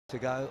to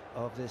go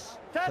of this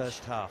Touch.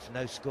 first half.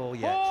 No score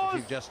yet. Pause. If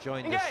you've just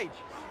joined Engage. us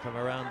from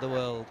around the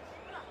world,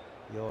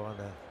 you're on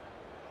a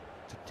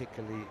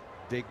particularly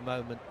big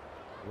moment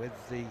with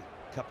the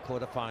Cup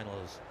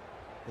quarter-finals.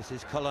 This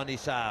is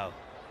Colonisau,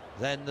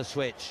 then the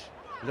switch.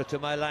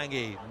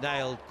 Lutumalangi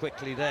nailed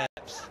quickly there.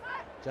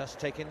 Just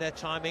taking their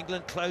time.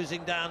 England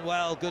closing down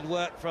well. Good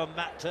work from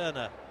Matt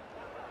Turner.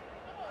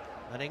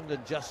 And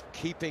England just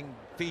keeping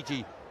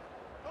Fiji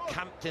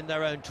camped in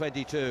their own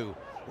 22.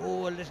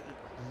 Oh, a little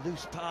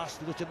loose pass.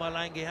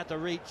 Lutumalangi had to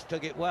reach,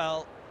 took it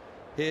well.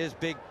 Here's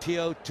big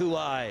Pio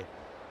Tuai.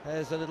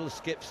 There's a little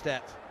skip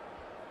step.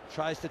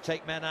 Tries to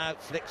take men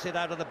out, flicks it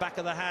out of the back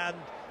of the hand.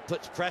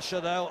 Puts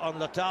pressure, though, on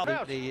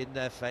Latawa in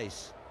their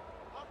face.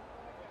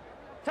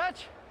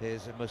 Touch.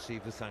 Here's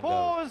Emosi Vusango.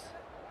 Pause.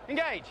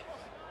 Engage.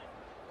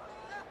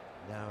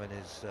 Now in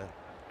his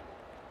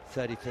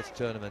 35th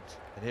tournament.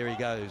 And here he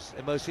goes.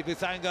 Emosi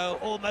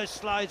Vusango almost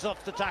slides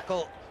off the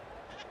tackle.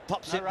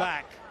 Pops it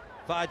back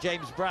via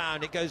James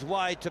Brown. It goes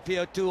wide to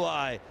Pio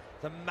Tuai,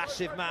 the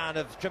massive man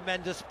of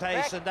tremendous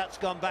pace, and that's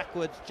gone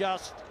backwards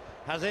just.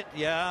 Has it?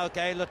 Yeah,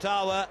 okay,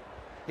 Latawa.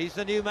 He's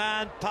the new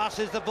man.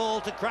 Passes the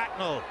ball to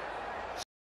Cracknell.